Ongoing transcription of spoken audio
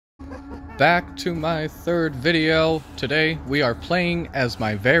back to my third video. Today we are playing as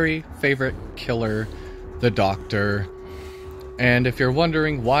my very favorite killer, the Doctor. And if you're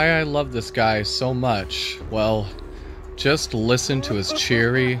wondering why I love this guy so much, well, just listen to his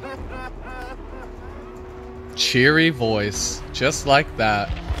cheery voice, just like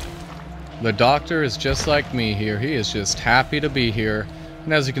that. The Doctor is just like me here. He is just happy to be here.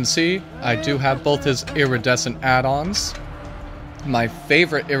 And as you can see, I do have both his iridescent add-ons. My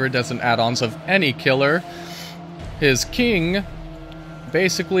favorite iridescent add-ons of any killer. His king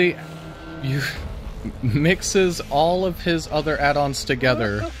basically mixes all of his other add-ons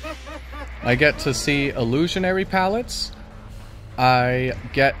together. I get to see illusionary palettes. I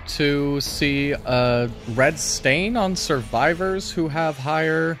get to see a red stain on survivors who have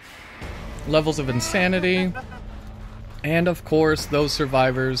higher levels of insanity. And of course, those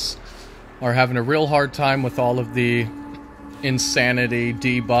survivors are having a real hard time with all of the insanity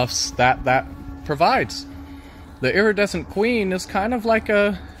debuffs that provides. The iridescent queen is kind of like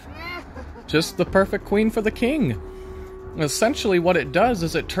just the perfect queen for the king. Essentially what it does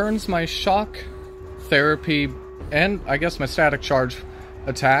is it turns my shock therapy and I guess my static charge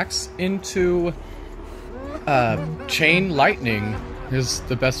attacks into chain lightning is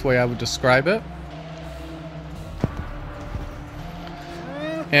the best way I would describe it.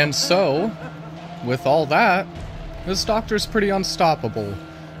 And so, with all that, this Doctor's pretty unstoppable.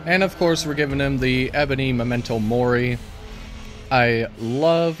 And of course we're giving him the Ebony Memento Mori. I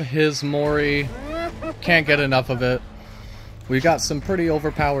love his Mori. Can't get enough of it. We got some pretty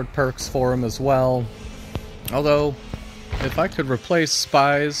overpowered perks for him as well. Although, if I could replace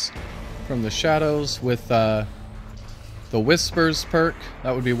Spies from the Shadows with the Whispers perk,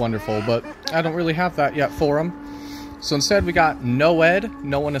 that would be wonderful. But I don't really have that yet for him. So instead we got Noed,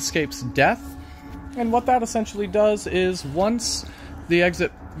 No One Escapes Death. And what that essentially does is once the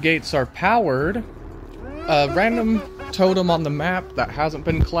exit gates are powered, a random totem on the map that hasn't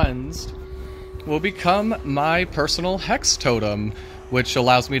been cleansed will become my personal Hex Totem, which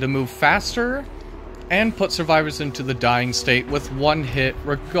allows me to move faster and put survivors into the dying state with one hit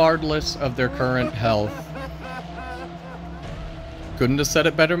regardless of their current health. Couldn't have said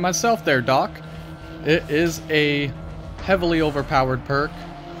it better myself there, Doc. It is a heavily overpowered perk.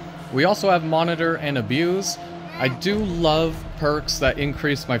 We also have Monitor and Abuse. I do love perks that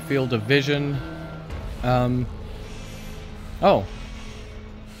increase my field of vision. Oh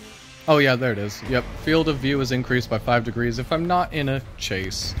yeah, there it is. Yep, field of view is increased by 5 degrees if I'm not in a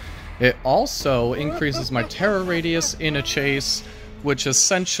chase. It also increases my terror radius in a chase, which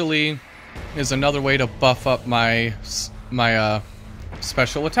essentially is another way to buff up my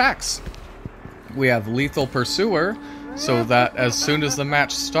special attacks. We have Lethal Pursuer, so that as soon as the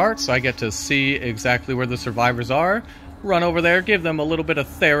match starts, I get to see exactly where the survivors are, run over there, give them a little bit of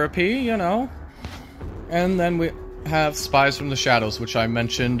therapy, you know. And then we have Spies from the Shadows, which I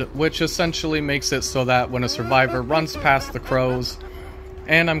mentioned, which essentially makes it so that when a survivor runs past the crows,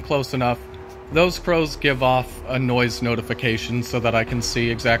 and I'm close enough, those crows give off a noise notification so that I can see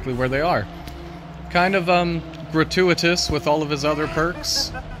exactly where they are. Kind of gratuitous with all of his other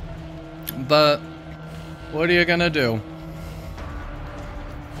perks, but what are you gonna do?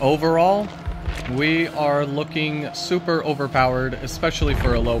 Overall, we are looking super overpowered, especially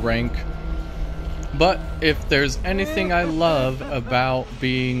for a low rank. But if there's anything I love about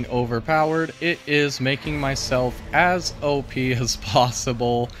being overpowered, it is making myself as OP as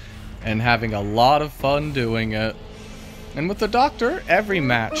possible and having a lot of fun doing it. And with the Doctor, every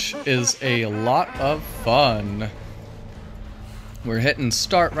match is a lot of fun. We're hitting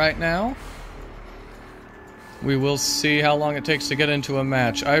start right now. We will see how long it takes to get into a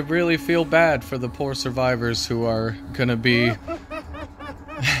match. I really feel bad for the poor survivors who are gonna be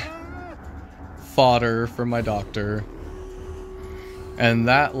fodder for my Doctor. And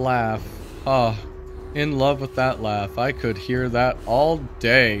that laugh, in love with that laugh. I could hear that all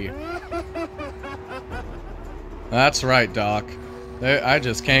day. That's right, Doc. I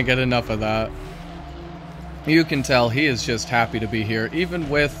just can't get enough of that. You can tell he is just happy to be here, even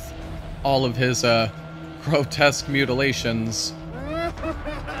with all of his grotesque mutilations.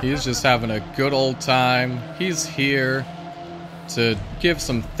 He's just having a good old time. He's here to give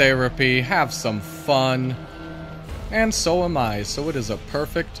some therapy, have some fun, and so am I. So it is a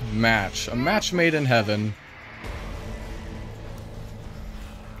perfect match. A match made in heaven.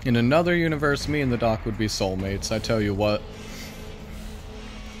 In another universe, me and the Doc would be soulmates, I tell you what.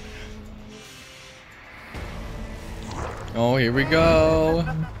 Oh, here we go.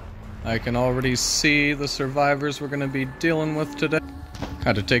 I can already see the survivors we're going to be dealing with today.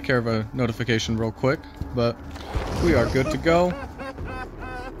 Had to take care of a notification real quick, but we are good to go.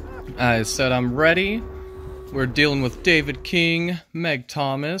 I said I'm ready. We're dealing with David King, Meg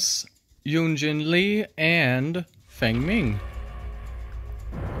Thomas, Yoonjin Lee, and Feng Ming.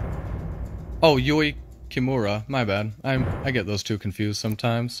 Oh, Yui Kimura. My bad. I get those two confused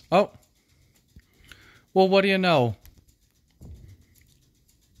sometimes. Oh. Well, what do you know?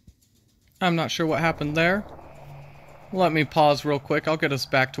 I'm not sure what happened there. Let me pause real quick. I'll get us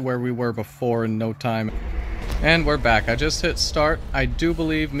back to where we were before in no time. And we're back. I just hit start. I do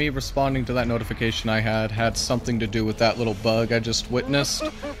believe me responding to that notification I had something to do with that little bug I just witnessed.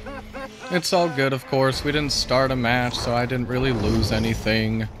 It's all good, of course. We didn't start a match, so I didn't really lose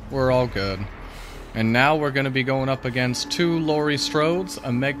anything. We're all good. And now we're going to be going up against two Laurie Strodes,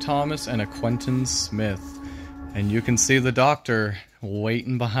 a Meg Thomas, and a Quentin Smith. And you can see the doctor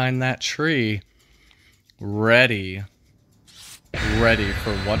waiting behind that tree. Ready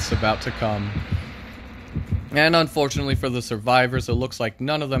for what's about to come. And unfortunately for the survivors, it looks like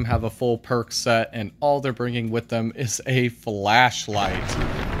none of them have a full perk set, and all they're bringing with them is a flashlight.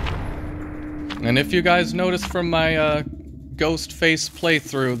 And if you guys noticed from my ghost face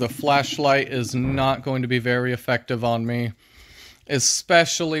playthrough, the flashlight is not going to be very effective on me.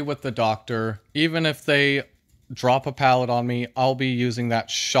 Especially with the doctor. Even if they drop a pallet on me, I'll be using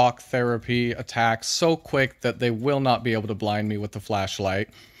that shock therapy attack so quick that they will not be able to blind me with the flashlight.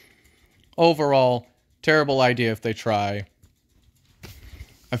 Overall, terrible idea if they try.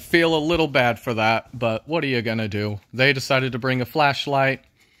 I feel a little bad for that, but what are you gonna do? They decided to bring a flashlight.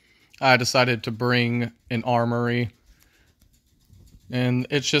 I decided to bring an armory. And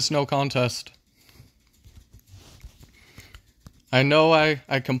it's just no contest. I know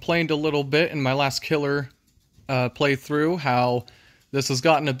I complained a little bit in my last killer playthrough how this has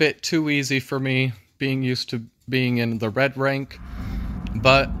gotten a bit too easy for me, being used to being in the red rank.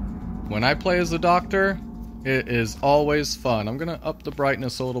 But when I play as the doctor, it is always fun. I'm gonna up the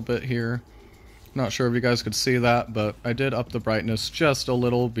brightness a little bit here. Not sure if you guys could see that, but I did up the brightness just a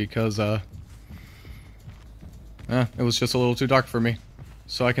little because it was just a little too dark for me.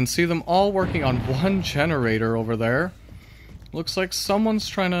 So I can see them all working on one generator over there. Looks like someone's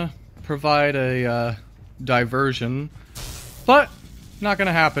trying to provide a diversion, but not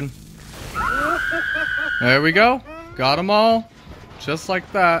gonna happen. There we go. Got them all. Just like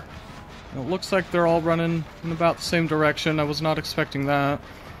that. It looks like they're all running in about the same direction. I was not expecting that.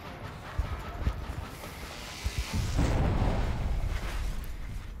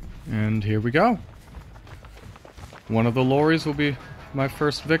 And here we go. One of the Lauries will be my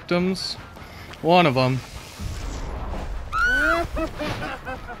first victims. One of them.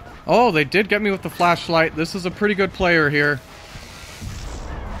 Oh, they did get me with the flashlight. This is a pretty good player here.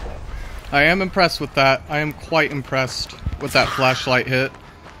 I am impressed with that. I am quite impressed with that flashlight hit.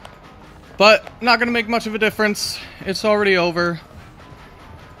 But not going to make much of a difference. It's already over.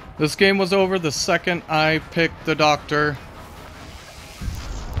 This game was over the second I picked the doctor.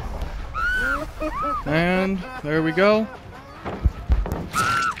 And there we go.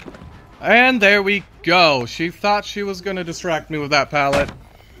 And there we go. She thought she was going to distract me with that pallet.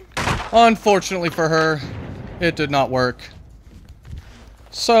 Unfortunately for her, it did not work.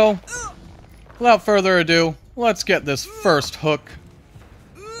 So, without further ado, let's get this first hook.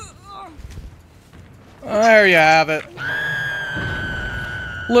 There you have it.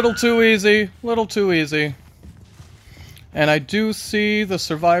 Little too easy, little too easy. And I do see the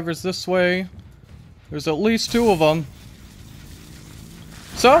survivors this way. There's at least two of them.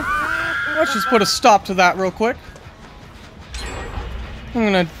 So, let's just put a stop to that real quick. I'm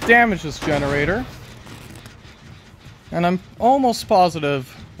gonna damage this generator. And I'm almost positive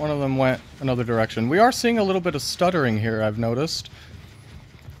one of them went another direction. We are seeing a little bit of stuttering here, I've noticed.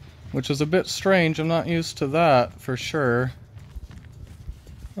 Which is a bit strange. I'm not used to that, for sure.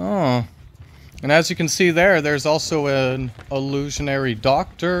 Oh. And as you can see there, there's also an illusionary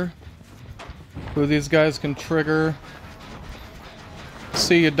doctor who these guys can trigger.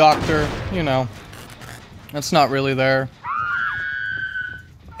 See you, doctor. You know. That's not really there.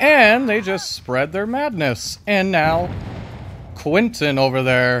 And they just spread their madness. And now, Quentin over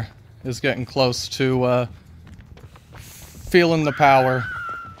there is getting close to feeling the power.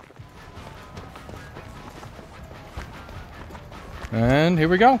 And here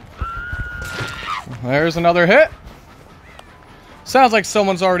we go. There's another hit. Sounds like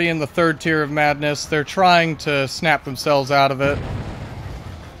someone's already in the third tier of madness. They're trying to snap themselves out of it.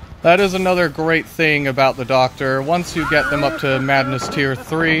 That is another great thing about the doctor. Once you get them up to madness tier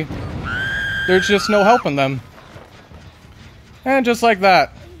 3, there's just no helping them. And just like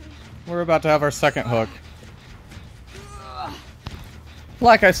that, we're about to have our second hook.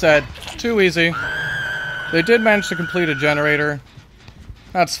 Like I said, too easy. They did manage to complete a generator.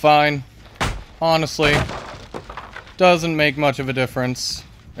 That's fine. Honestly, doesn't make much of a difference.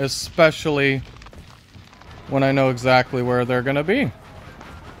 Especially when I know exactly where they're gonna be.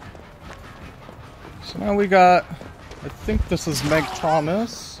 So now we got... I think this is Meg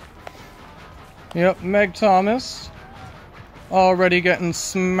Thomas. Yep, Meg Thomas. Already getting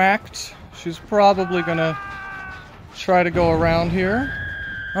smacked. She's probably gonna try to go around here.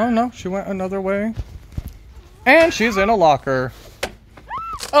 Oh no, she went another way. And she's in a locker.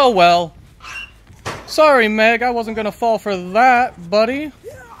 Oh well. Sorry, Meg, I wasn't gonna fall for that, buddy.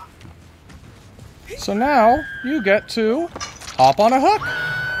 So now, you get to hop on a hook.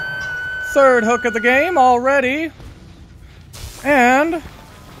 Third hook of the game already. And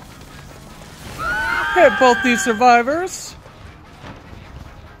hit both these survivors.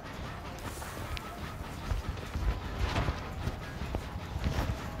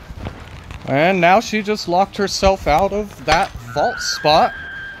 And now she just locked herself out of that vault spot.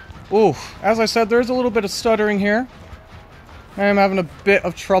 Ooh, as I said, there's a little bit of stuttering here. I am having a bit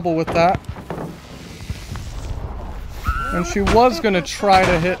of trouble with that. And she was going to try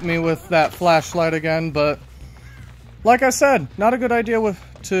to hit me with that flashlight again, but like I said, not a good idea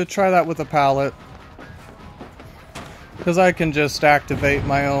to try that with a pallet. Because I can just activate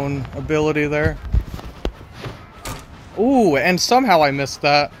my own ability there. Ooh, and somehow I missed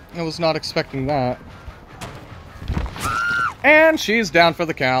that. I was not expecting that. And she's down for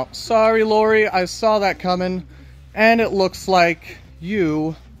the count. Sorry, Lori, I saw that coming. And it looks like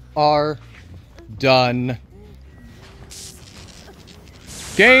you are done.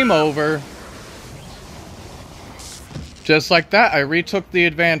 Game over. Just like that, I retook the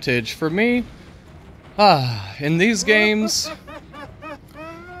advantage. For me, in these games,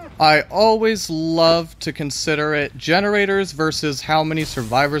 I always love to consider it generators versus how many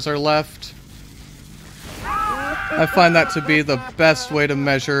survivors are left. I find that to be the best way to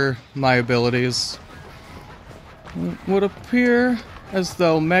measure my abilities. It would appear as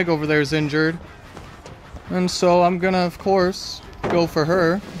though Meg over there is injured. And so I'm gonna, of course, go for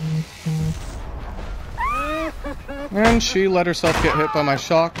her. And she let herself get hit by my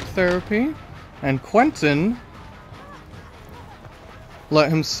shock therapy. And Quentin let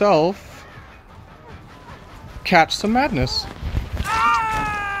himself catch some madness.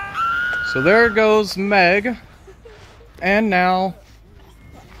 So there goes Meg. And now,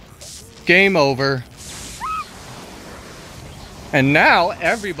 game over. And now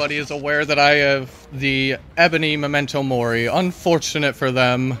everybody is aware that I have the Ebony Memento Mori. Unfortunate for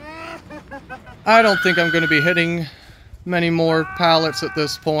them. I don't think I'm going to be hitting many more pallets at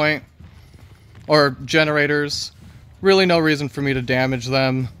this point. Or generators. Really no reason for me to damage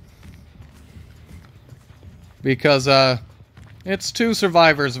them. Because, it's 2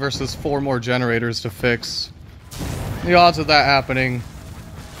 survivors versus 4 more generators to fix. The odds of that happening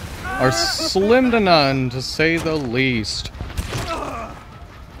are slim to none, to say the least.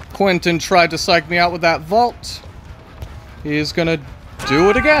 Quentin tried to psych me out with that vault. He's gonna do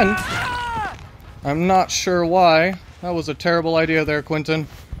it again. I'm not sure why. That was a terrible idea there, Quentin.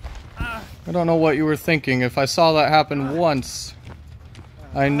 I don't know what you were thinking. If I saw that happen once,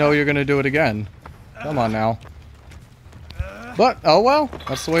 I know you're gonna do it again. Come on now. But, oh well.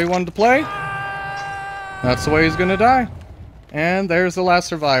 That's the way he wanted to play. That's the way he's gonna die. And there's the last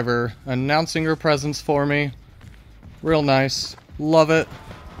survivor, announcing her presence for me. Real nice. Love it.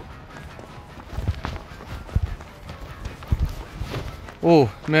 Ooh,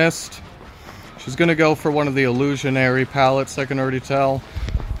 missed. She's gonna go for one of the illusionary pallets, I can already tell.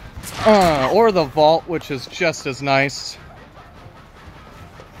 Or the vault, which is just as nice.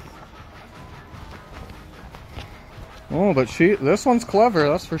 Oh, but this one's clever,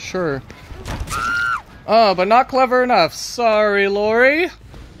 that's for sure. Oh, but not clever enough. Sorry, Lori.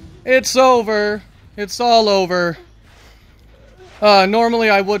 It's over. It's all over. Normally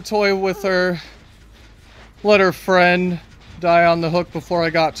I would toy with her. Let her friend die on the hook before I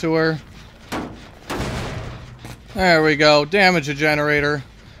got to her. There we go. Damage a generator.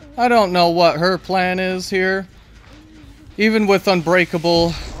 I don't know what her plan is here. Even with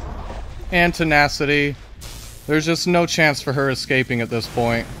Unbreakable and Tenacity, there's just no chance for her escaping at this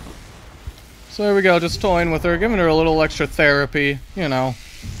point. So there we go, just toying with her, giving her a little extra therapy, you know.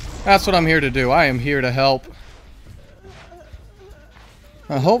 That's what I'm here to do. I am here to help.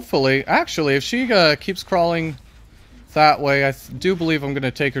 Hopefully, actually, if she keeps crawling that way, I do believe I'm going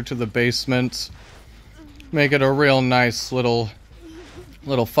to take her to the basement. Make it a real nice little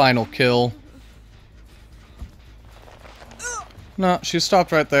final kill. No, she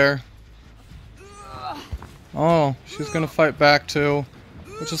stopped right there. Oh, she's going to fight back too,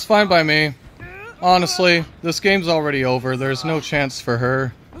 which is fine by me. Honestly, this game's already over. There's no chance for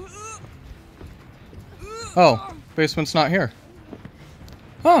her. Oh, basement's not here.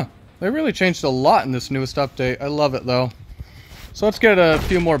 Huh. They really changed a lot in this newest update. I love it, though. So let's get a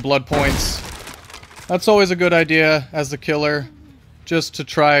few more blood points. That's always a good idea as the killer. Just to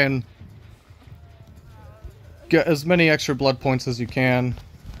try and get as many extra blood points as you can.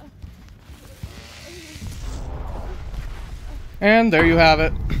 And there you have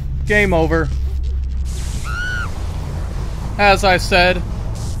it. Game over. As I said,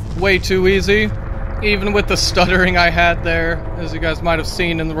 way too easy. Even with the stuttering I had there, as you guys might have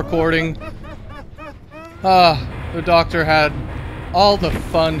seen in the recording. The doctor had all the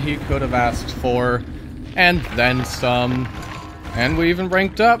fun he could have asked for, and then some. And we even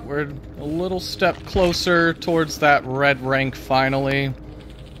ranked up. We're a little step closer towards that red rank finally.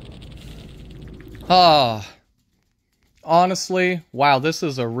 Honestly, wow, this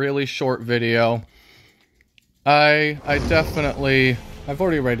is a really short video. I definitely... I've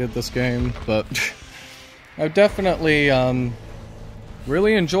already rated this game, but... I've definitely,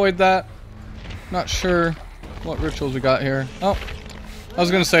 really enjoyed that. Not sure what rituals we got here. Oh, I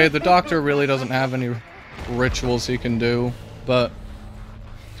was gonna say, the doctor really doesn't have any rituals he can do, but...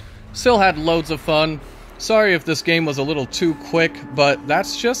 Still had loads of fun. Sorry if this game was a little too quick, but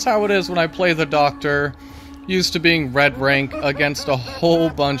that's just how it is when I play the doctor. Used to being red rank against a whole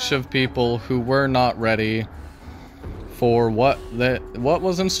bunch of people who were not ready for what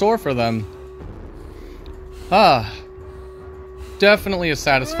was in store for them. Definitely a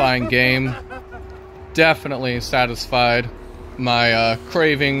satisfying game. Definitely satisfied my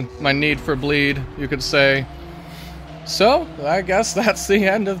craving, my need for bleed, you could say. So, I guess that's the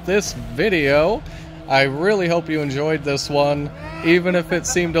end of this video. I really hope you enjoyed this one, even if it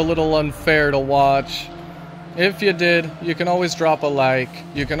seemed a little unfair to watch. If you did, you can always drop a like.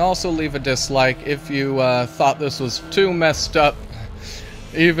 You can also leave a dislike if you thought this was too messed up,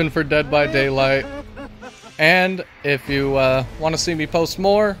 even for Dead by Daylight. And if you want to see me post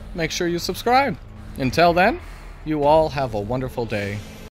more, make sure you subscribe. Until then, you all have a wonderful day.